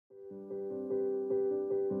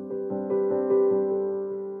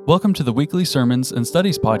Welcome to the weekly sermons and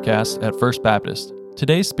studies podcast at First Baptist.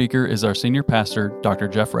 Today's speaker is our senior pastor, Dr.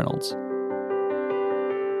 Jeff Reynolds.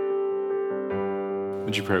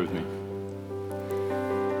 Would you pray with me?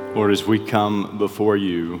 Lord, as we come before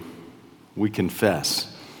you, we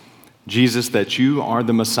confess, Jesus, that you are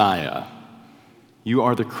the Messiah. You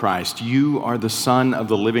are the Christ. You are the Son of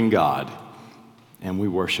the living God, and we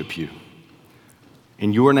worship you.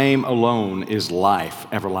 In your name alone is life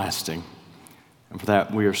everlasting. And for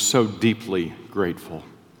that, we are so deeply grateful.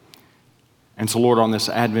 And so, Lord, on this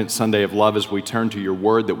Advent Sunday of love, as we turn to your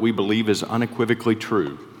word that we believe is unequivocally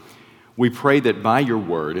true, we pray that by your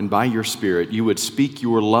word and by your Spirit, you would speak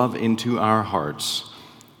your love into our hearts,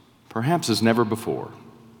 perhaps as never before,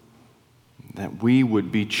 that we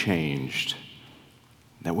would be changed,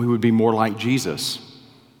 that we would be more like Jesus,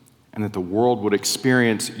 and that the world would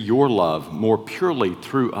experience your love more purely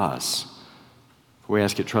through us. We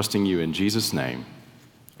ask it trusting you in Jesus' name.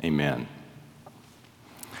 Amen.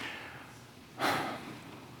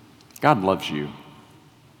 God loves you.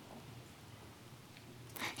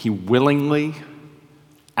 He willingly,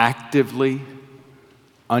 actively,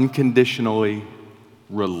 unconditionally,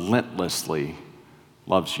 relentlessly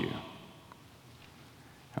loves you.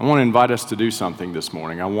 I want to invite us to do something this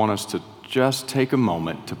morning. I want us to just take a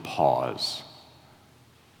moment to pause.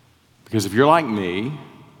 Because if you're like me,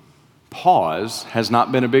 pause has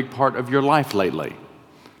not been a big part of your life lately.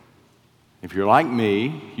 If you're like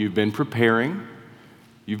me, you've been preparing,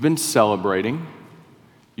 you've been celebrating,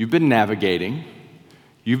 you've been navigating,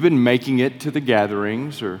 you've been making it to the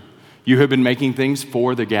gatherings, or you have been making things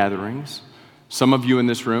for the gatherings. Some of you in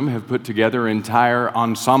this room have put together entire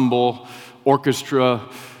ensemble, orchestra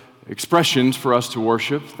expressions for us to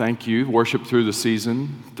worship. Thank you. Worship through the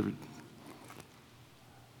season.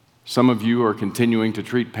 Some of you are continuing to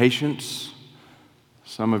treat patients.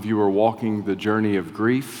 Some of you are walking the journey of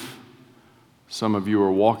grief. Some of you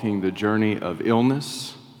are walking the journey of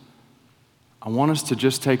illness. I want us to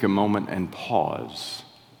just take a moment and pause.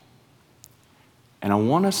 And I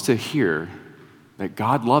want us to hear that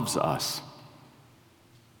God loves us.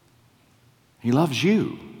 He loves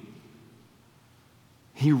you.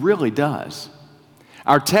 He really does.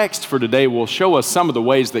 Our text for today will show us some of the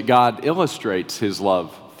ways that God illustrates his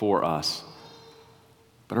love for us.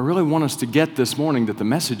 But I really want us to get this morning that the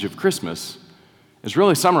message of Christmas is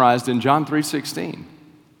really summarized in John 3:16.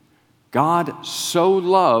 God so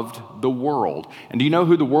loved the world. And do you know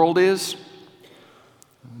who the world is?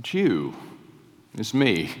 It's you. It's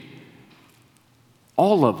me.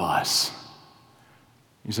 All of us.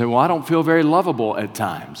 You say, well, I don't feel very lovable at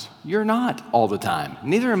times. You're not all the time.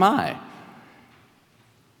 Neither am I.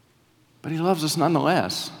 But he loves us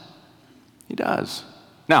nonetheless. He does.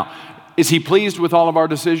 Now, is he pleased with all of our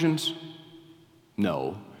decisions?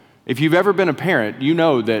 No. If you've ever been a parent, you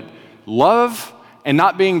know that love and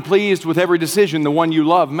not being pleased with every decision the one you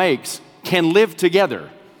love makes can live together.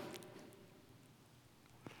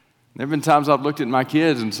 There have been times I've looked at my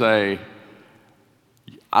kids and say,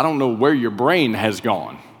 I don't know where your brain has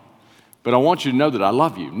gone, but I want you to know that I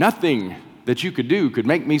love you. Nothing that you could do could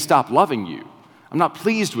make me stop loving you. I'm not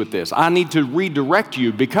pleased with this. I need to redirect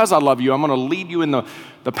you. Because I love you, I'm going to lead you in the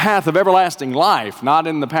path of everlasting life, not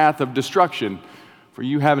in the path of destruction. For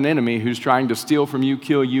you have an enemy who's trying to steal from you,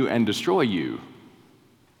 kill you, and destroy you.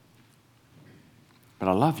 But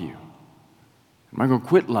I love you. I'm not going to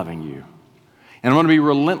quit loving you. And I'm going to be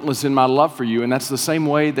relentless in my love for you, and that's the same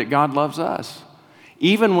way that God loves us.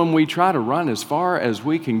 Even when we try to run as far as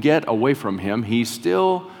we can get away from him, he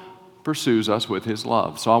still pursues us with his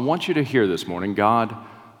love. So I want you to hear this morning, God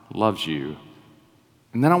loves you.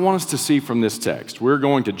 And then I want us to see from this text. We're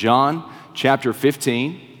going to John chapter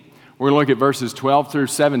 15. We're going to look at verses 12 through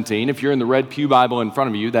 17. If you're in the Red Pew Bible in front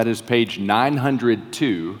of you, that is page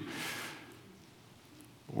 902.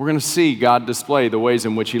 We're going to see God display the ways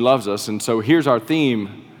in which he loves us. And so here's our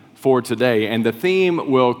theme for today. And the theme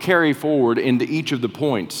will carry forward into each of the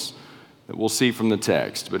points that we'll see from the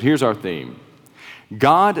text. But here's our theme.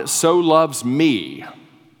 God so loves me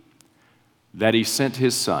that he sent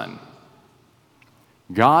his son.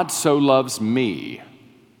 God so loves me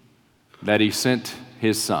that he sent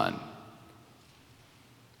his son.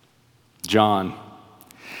 John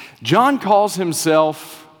calls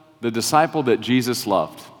himself the disciple that Jesus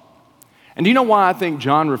loved. And do you know why I think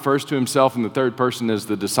John refers to himself in the third person as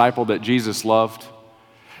the disciple that Jesus loved?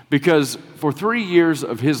 Because for 3 years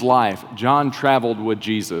of his life, John traveled with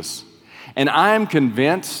Jesus. And I am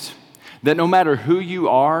convinced that no matter who you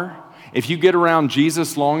are, if you get around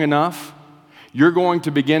Jesus long enough, you're going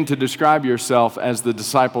to begin to describe yourself as the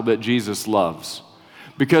disciple that Jesus loves.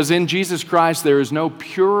 Because in Jesus Christ, there is no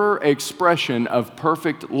purer expression of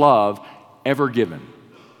perfect love ever given.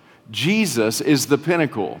 Jesus is the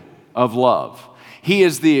pinnacle of love. He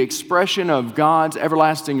is the expression of God's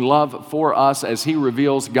everlasting love for us as He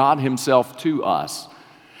reveals God Himself to us.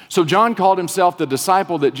 So John called himself the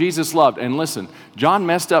disciple that Jesus loved. And listen, John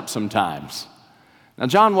messed up sometimes. Now,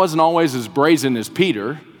 John wasn't always as brazen as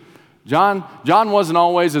Peter. John wasn't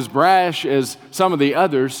always as brash as some of the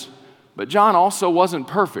others. But John also wasn't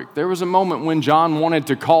perfect. There was a moment when John wanted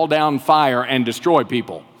to call down fire and destroy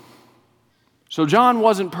people. So John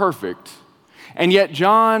wasn't perfect. And yet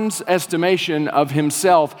John's estimation of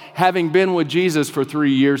himself, having been with Jesus for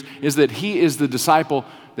 3 years, is that he is the disciple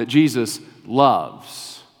that Jesus loves.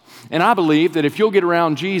 And I believe that if you'll get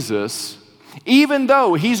around Jesus, even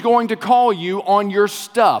though He's going to call you on your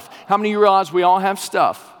stuff. How many of you realize we all have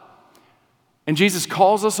stuff? And Jesus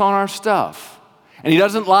calls us on our stuff. And He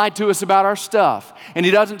doesn't lie to us about our stuff. And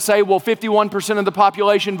He doesn't say, well, 51% of the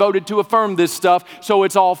population voted to affirm this stuff, so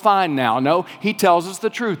it's all fine now. No, He tells us the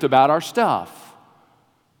truth about our stuff.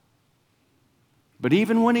 But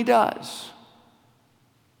even when He does,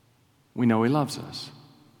 we know He loves us.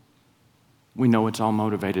 We know it's all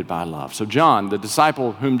motivated by love. So John, the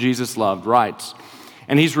disciple whom Jesus loved, writes,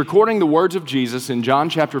 and he's recording the words of Jesus in John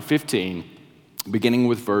chapter 15, beginning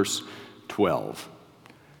with verse 12.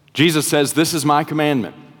 Jesus says, this is my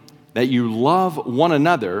commandment, that you love one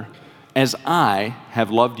another as I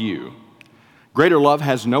have loved you. Greater love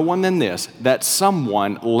has no one than this, that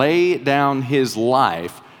someone lay down his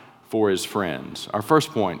life for his friends. Our first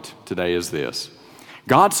point today is this.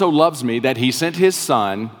 God so loves me that He sent His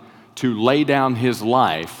Son to lay down His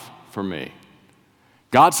life for me.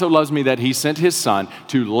 God so loves me that He sent His Son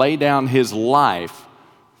to lay down His life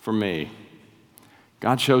for me.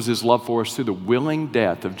 God shows His love for us through the willing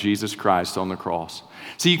death of Jesus Christ on the cross.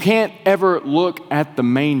 So you can't ever look at the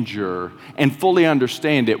manger and fully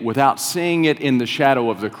understand it without seeing it in the shadow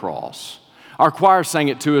of the cross. Our choir sang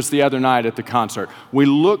it to us the other night at the concert. We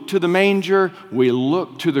look to the manger, we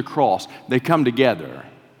look to the cross. They come together.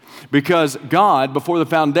 Because God, before the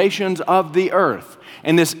foundations of the earth,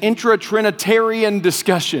 and this intra-Trinitarian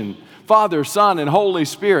discussion, Father, Son, and Holy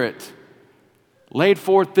Spirit, laid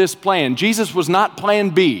forth this plan. Jesus was not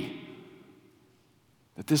plan B.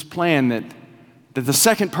 That this plan that the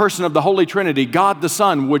second person of the Holy Trinity, God the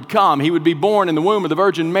Son, would come. He would be born in the womb of the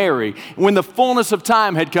Virgin Mary. When the fullness of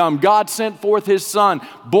time had come, God sent forth His Son,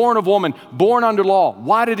 born of woman, born under law.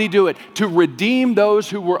 Why did He do it? To redeem those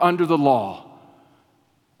who were under the law.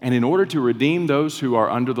 And in order to redeem those who are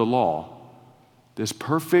under the law, this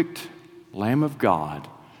perfect Lamb of God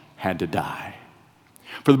had to die.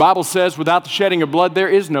 For the Bible says, without the shedding of blood, there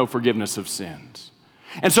is no forgiveness of sins.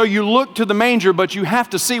 And so you look to the manger, but you have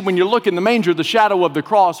to see when you look in the manger the shadow of the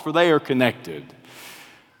cross, for they are connected.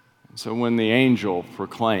 And so when the angel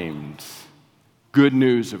proclaimed good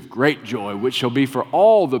news of great joy, which shall be for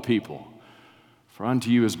all the people, for unto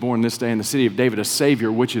you is born this day in the city of David a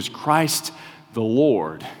Savior, which is Christ the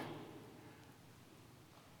Lord.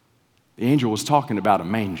 The angel was talking about a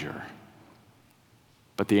manger,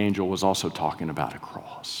 but the angel was also talking about a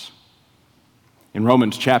cross. In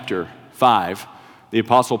Romans chapter 5, the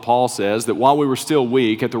Apostle Paul says that while we were still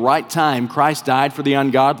weak, at the right time, Christ died for the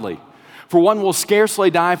ungodly. For one will scarcely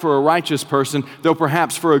die for a righteous person, though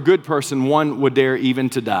perhaps for a good person one would dare even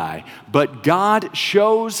to die. But God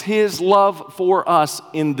shows His love for us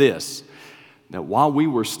in this, that while we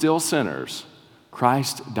were still sinners,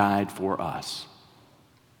 Christ died for us.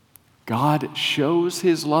 God shows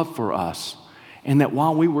His love for us, and that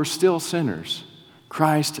while we were still sinners,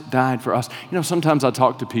 Christ died for us. You know, sometimes I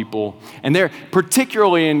talk to people, and they're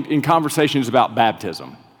particularly in conversations about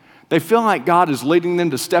baptism. They feel like God is leading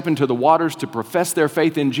them to step into the waters to profess their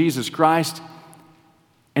faith in Jesus Christ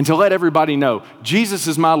and to let everybody know, Jesus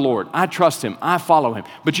is my Lord. I trust Him. I follow Him.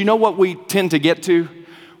 But you know what we tend to get to?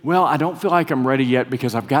 Well, I don't feel like I'm ready yet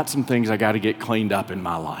because I've got some things I got to get cleaned up in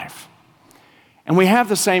my life. And we have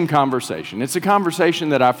the same conversation. It's a conversation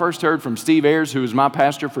that I first heard from Steve Ayers, who was my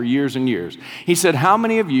pastor for years and years. He said, how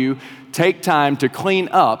many of you take time to clean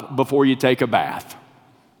up before you take a bath?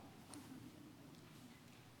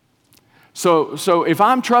 So if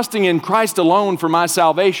I'm trusting in Christ alone for my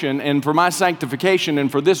salvation and for my sanctification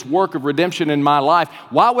and for this work of redemption in my life,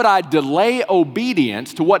 why would I delay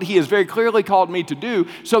obedience to what He has very clearly called me to do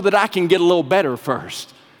so that I can get a little better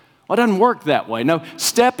first? Well, it doesn't work that way. No,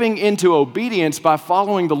 stepping into obedience by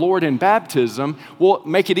following the Lord in baptism will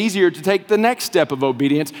make it easier to take the next step of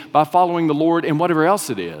obedience by following the Lord in whatever else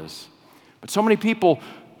it is. But so many people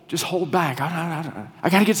just hold back. I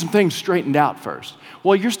got to get some things straightened out first.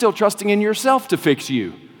 Well, you're still trusting in yourself to fix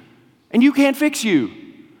you. And you can't fix you.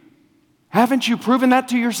 Haven't you proven that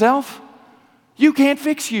to yourself? You can't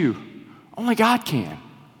fix you. Only God can.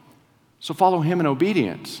 So follow him in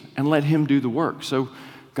obedience and let him do the work. So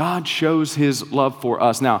God shows his love for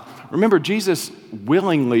us. Now, remember, Jesus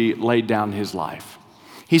willingly laid down his life.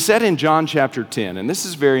 He said in John chapter 10, and this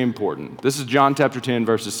is very important. This is John chapter 10,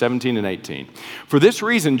 verses 17 and 18. For this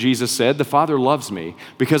reason, Jesus said, the Father loves me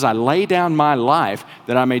because I lay down my life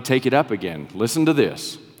that I may take it up again. Listen to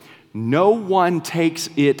this. No one takes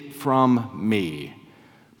it from me,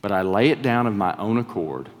 but I lay it down of my own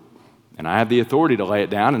accord. And I have the authority to lay it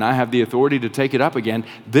down, and I have the authority to take it up again.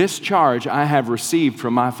 This charge I have received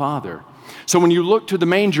from my Father. So when you look to the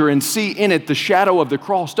manger and see in it the shadow of the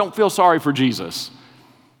cross, don't feel sorry for Jesus.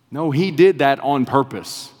 No, he did that on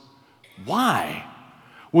purpose. Why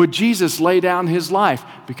would Jesus lay down his life?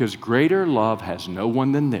 Because greater love has no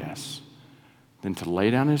one than this, than to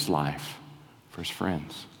lay down his life for his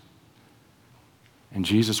friends. And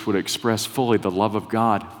Jesus would express fully the love of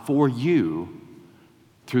God for you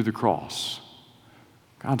through the cross.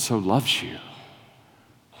 God so loves you.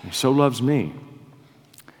 He so loves me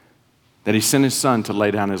that he sent his son to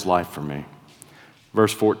lay down his life for me.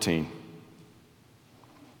 Verse 14.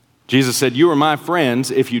 Jesus said, you are my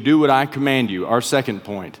friends if you do what I command you. Our second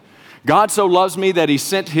point. God so loves me that he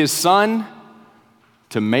sent his son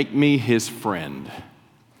to make me his friend.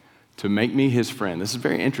 To make me his friend. This is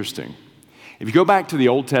very interesting. If you go back to the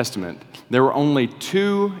Old Testament, there were only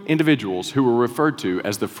two individuals who were referred to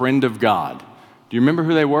as the friend of God. Do you remember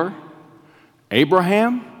who they were?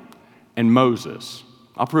 Abraham and Moses.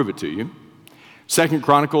 I'll prove it to you. 2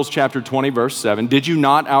 Chronicles chapter 20, verse 7. Did you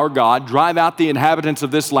not, our God, drive out the inhabitants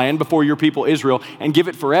of this land before your people Israel and give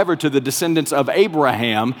it forever to the descendants of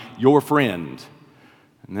Abraham, your friend?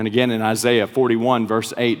 And then again in Isaiah 41,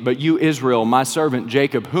 verse 8, but you, Israel, my servant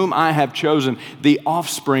Jacob, whom I have chosen, the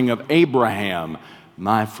offspring of Abraham,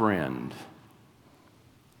 my friend.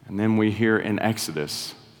 And then we hear in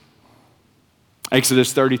Exodus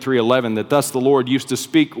 33:11, that thus the Lord used to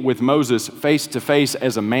speak with Moses face to face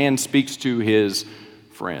as a man speaks to his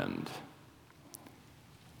friend.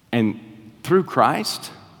 And through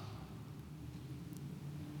Christ,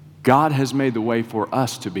 God has made the way for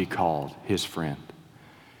us to be called his friend.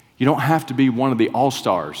 You don't have to be one of the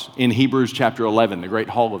all-stars in Hebrews chapter 11, the great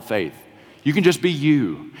hall of faith. You can just be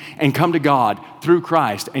you and come to God through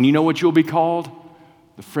Christ. And you know what you'll be called?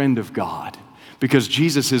 The friend of God. Because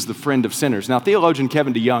Jesus is the friend of sinners. Now, theologian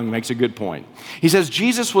Kevin DeYoung makes a good point. He says,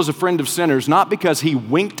 Jesus was a friend of sinners not because he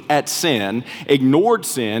winked at sin, ignored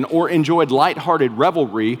sin, or enjoyed lighthearted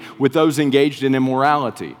revelry with those engaged in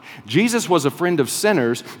immorality. Jesus was a friend of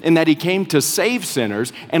sinners in that he came to save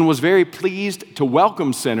sinners and was very pleased to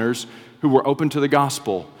welcome sinners who were open to the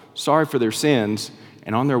gospel, sorry for their sins,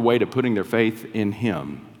 and on their way to putting their faith in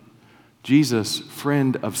him. Jesus,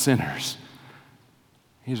 friend of sinners.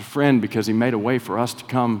 He's a friend because he made a way for us to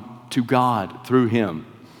come to God through him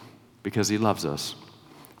because he loves us.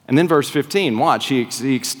 And then verse 15, watch,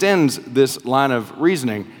 he extends this line of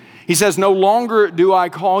reasoning. He says, no longer do I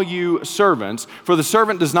call you servants, for the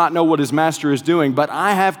servant does not know what his master is doing, but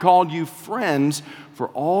I have called you friends, for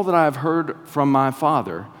all that I have heard from my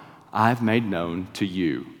Father, I've made known to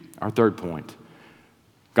you. Our third point.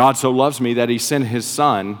 God so loves me that he sent his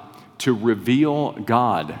son to reveal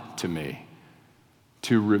God to me.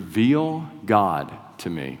 To reveal God to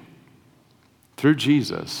me. Through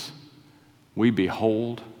Jesus, we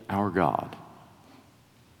behold our God.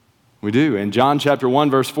 We do. In John chapter 1,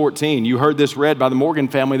 verse 14, you heard this read by the Morgan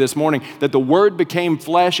family this morning, that the Word became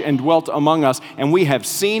flesh and dwelt among us, and we have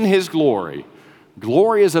seen his glory.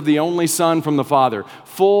 Glory is of the only Son from the Father,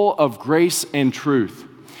 full of grace and truth.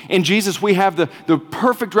 In Jesus, we have the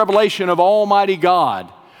perfect revelation of Almighty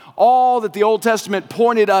God. All that the Old Testament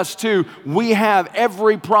pointed us to, we have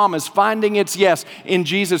every promise finding its yes in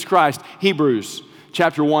Jesus Christ. Hebrews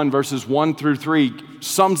chapter 1, verses 1 through 3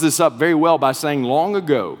 sums this up very well by saying, long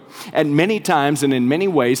ago, at many times and in many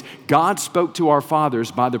ways, God spoke to our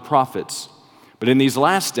fathers by the prophets. But in these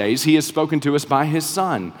last days, he has spoken to us by his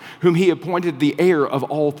Son, whom he appointed the heir of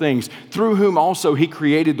all things, through whom also he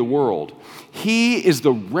created the world. He is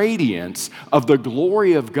the radiance of the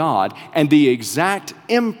glory of God and the exact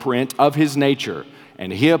imprint of his nature,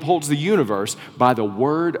 and he upholds the universe by the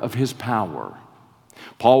word of his power.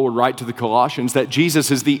 Paul would write to the Colossians that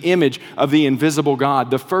Jesus is the image of the invisible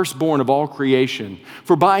God, the firstborn of all creation.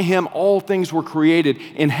 For by him all things were created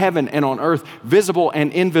in heaven and on earth, visible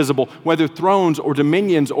and invisible, whether thrones or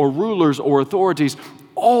dominions or rulers or authorities.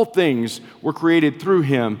 All things were created through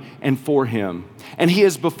him and for him. And he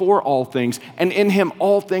is before all things, and in him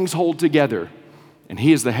all things hold together. And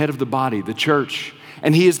he is the head of the body, the church.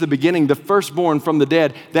 And he is the beginning, the firstborn from the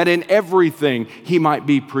dead, that in everything he might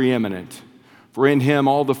be preeminent. For in him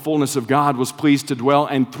all the fullness of God was pleased to dwell,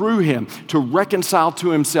 and through him to reconcile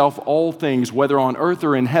to himself all things, whether on earth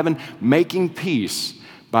or in heaven, making peace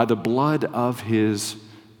by the blood of his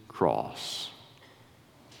cross.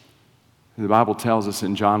 The Bible tells us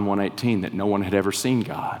in John 1:18 that no one had ever seen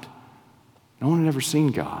God. No one had ever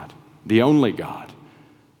seen God, the only God,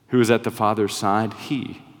 who is at the Father's side.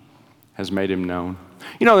 He has made him known.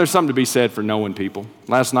 You know, there's something to be said for knowing people.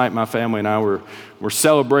 Last night, my family and I were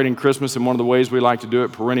celebrating Christmas in one of the ways we like to do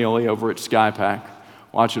it perennially over at SkyPack,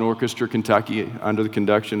 watching Orchestra Kentucky under the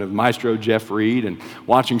conduction of Maestro Jeff Reed, and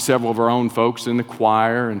watching several of our own folks in the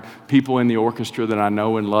choir and people in the orchestra that I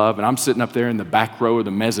know and love. And I'm sitting up there in the back row of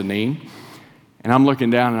the mezzanine, and I'm looking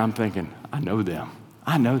down and I'm thinking, I know them.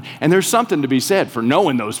 I know. And there's something to be said for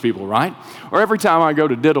knowing those people, right? Or every time I go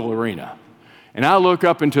to Diddle Arena, and I look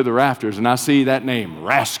up into the rafters and I see that name,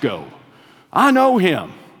 Rasco. I know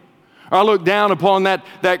him. Or I look down upon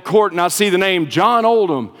that court and I see the name John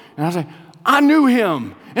Oldham. And I say, I knew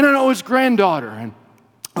him. And I know his granddaughter. And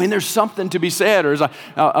I mean, there's something to be said. Or as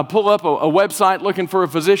I pull up a website looking for a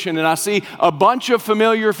physician and I see a bunch of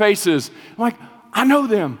familiar faces. I'm like, I know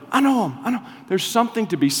them. I know them. I know. There's something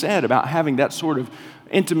to be said about having that sort of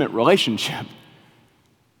intimate relationship.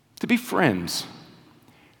 To be friends.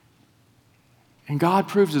 And God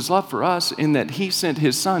proves his love for us in that he sent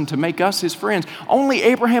his son to make us his friends. Only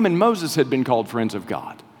Abraham and Moses had been called friends of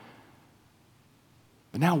God.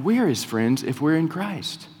 But now we're his friends if we're in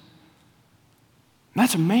Christ. And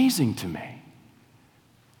that's amazing to me.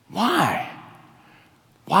 Why?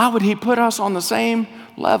 Why would he put us on the same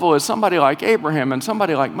level as somebody like Abraham and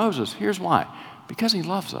somebody like Moses? Here's why. Because he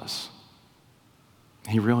loves us.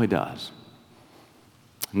 He really does.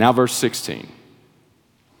 Now verse 16.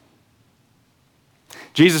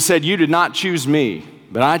 Jesus said, you did not choose me,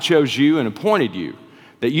 but I chose you and appointed you,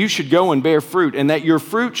 that you should go and bear fruit, and that your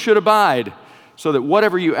fruit should abide, so that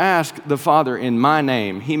whatever you ask the Father in my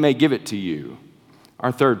name, he may give it to you.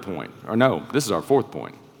 Our third point, or no, this is our fourth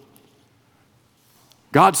point.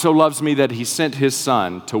 God so loves me that he sent his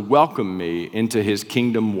son to welcome me into his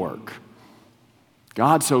kingdom work.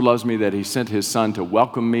 God so loves me that he sent his son to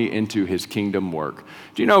welcome me into his kingdom work.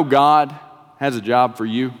 Do you know God has a job for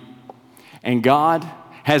you? And God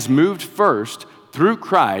has moved first through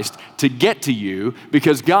Christ to get to you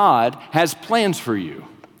because God has plans for you.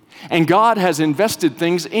 And God has invested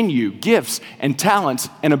things in you, gifts and talents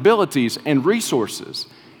and abilities and resources.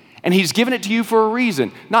 And he's given it to you for a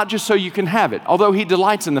reason, not just so you can have it, although he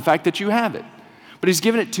delights in the fact that you have it. But he's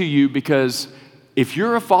given it to you because if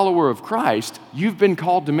you're a follower of Christ, you've been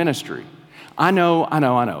called to ministry. I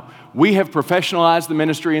know. We have professionalized the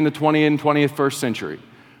ministry in the 20th and 21st century,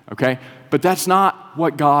 okay? But that's not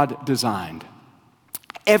what God designed.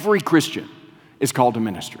 Every Christian is called to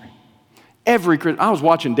ministry. Every Christian. I was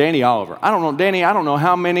watching Danny Oliver. I don't know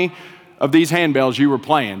how many of these handbells you were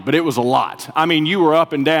playing, but it was a lot. I mean, you were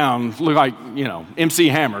up and down, looked like, MC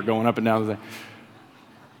Hammer going up and down the thing.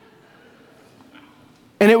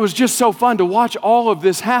 And it was just so fun to watch all of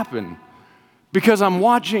this happen because I'm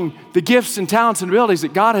watching the gifts and talents and abilities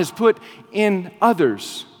that God has put in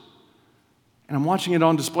others. And I'm watching it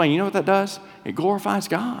on display. You know what that does? It glorifies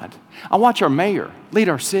God. I watch our mayor lead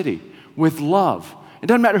our city with love. It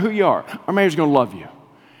doesn't matter who you are. Our mayor's going to love you.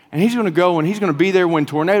 And he's going to go and he's going to be there when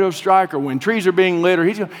tornadoes strike or when trees are being lit. Or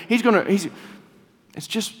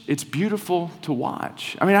it's beautiful to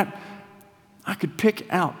watch. I mean, I could pick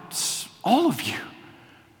out all of you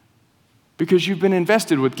because you've been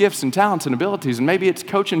invested with gifts and talents and abilities. And maybe it's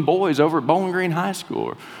coaching boys over at Bowling Green High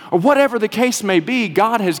School or whatever the case may be.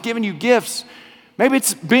 God has given you gifts. Maybe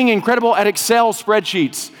it's being incredible at Excel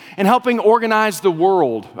spreadsheets and helping organize the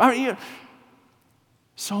world. I mean,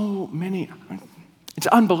 so many. It's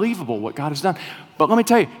unbelievable what God has done. But let me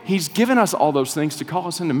tell you, he's given us all those things to call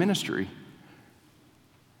us into ministry.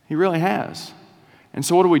 He really has. And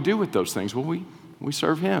so what do we do with those things? Well, we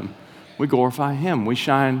serve him. We glorify him. We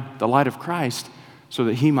shine the light of Christ so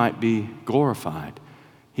that he might be glorified.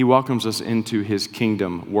 He welcomes us into his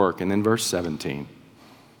kingdom work. And then verse 17.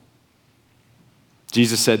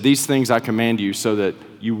 Jesus said, these things I command you so that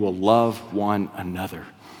you will love one another.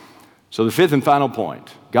 So the fifth and final point,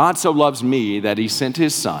 God so loves me that he sent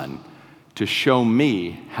his son to show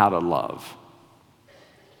me how to love.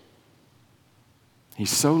 He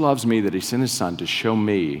so loves me that he sent his son to show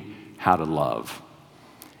me how to love.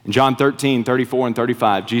 In John 13, 34 and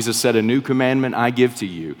 35, Jesus said, a new commandment I give to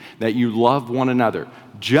you, that you love one another.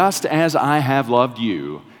 Just as I have loved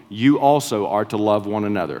you, you also are to love one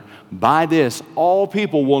another. By this, all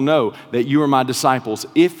people will know that you are my disciples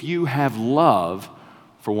if you have love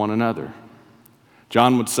for one another.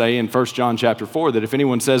 John would say in 1 John chapter 4 that if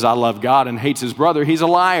anyone says, I love God and hates his brother, he's a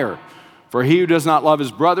liar. For he who does not love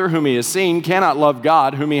his brother whom he has seen cannot love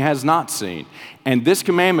God whom he has not seen. And this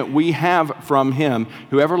commandment we have from him,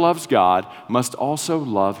 whoever loves God must also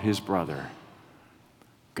love his brother.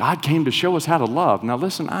 God came to show us how to love. Now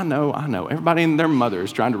listen, I know. Everybody and their mother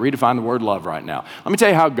is trying to redefine the word love right now. Let me tell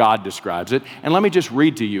you how God describes it, and let me just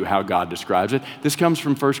read to you how God describes it. This comes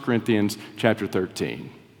from 1 Corinthians chapter 13.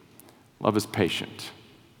 Love is patient.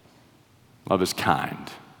 Love is kind.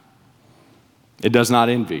 It does not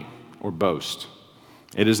envy or boast.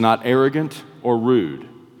 It is not arrogant or rude.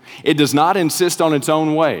 It does not insist on its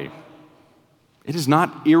own way. It is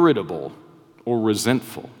not irritable or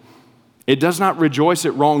resentful. It does not rejoice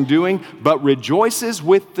at wrongdoing, but rejoices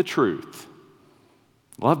with the truth.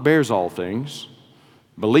 Love bears all things,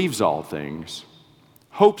 believes all things,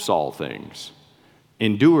 hopes all things,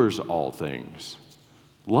 endures all things.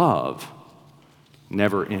 Love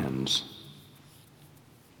never ends.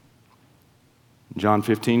 John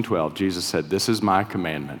 15:12, Jesus said, this is my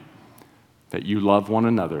commandment, that you love one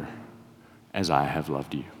another as I have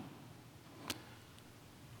loved you.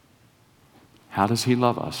 How does he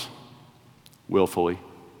love us? Willfully,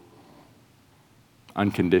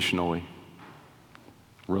 unconditionally,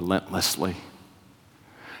 relentlessly.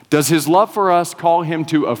 Does his love for us call him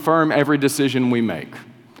to affirm every decision we make?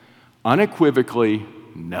 Unequivocally,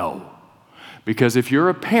 no. Because if you're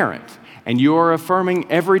a parent and you are affirming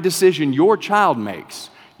every decision your child makes,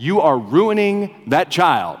 you are ruining that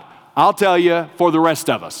child. I'll tell you, for the rest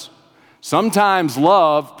of us. Sometimes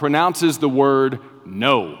love pronounces the word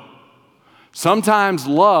no. Sometimes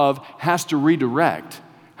love has to redirect.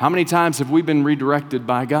 How many times have we been redirected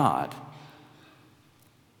by God?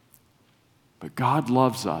 But God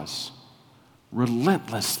loves us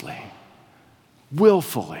relentlessly,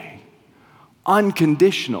 willfully,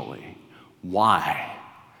 unconditionally. Why?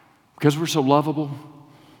 Because we're so lovable?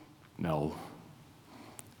 No.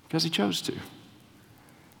 Because he chose to.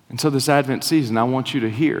 And so this Advent season, I want you to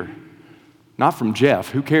hear, not from Jeff,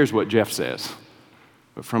 who cares what Jeff says,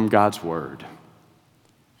 but from God's word.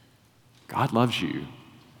 God loves you.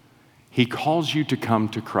 He calls you to come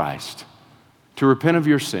to Christ, to repent of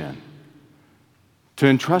your sin, to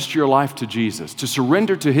entrust your life to Jesus, to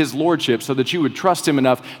surrender to his lordship so that you would trust him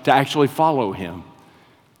enough to actually follow him.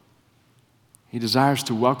 He desires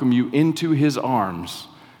to welcome you into his arms,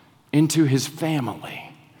 into his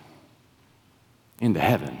family, into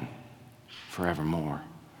heaven forevermore.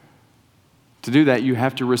 To do that, you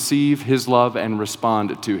have to receive his love and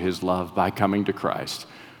respond to his love by coming to Christ,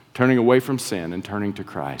 turning away from sin and turning to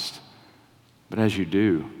Christ. But as you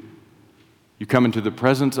do, you come into the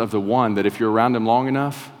presence of the one that if you're around him long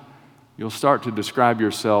enough, you'll start to describe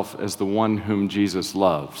yourself as the one whom Jesus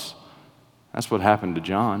loves. That's what happened to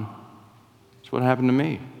John. It's what happened to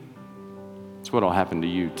me. It's what will happen to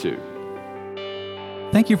you too.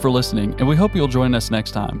 Thank you for listening, and we hope you'll join us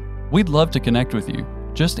next time. We'd love to connect with you.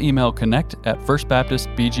 Just email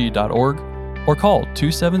connect@firstbaptistbg.org or call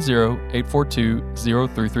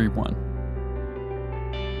 270-842-0331.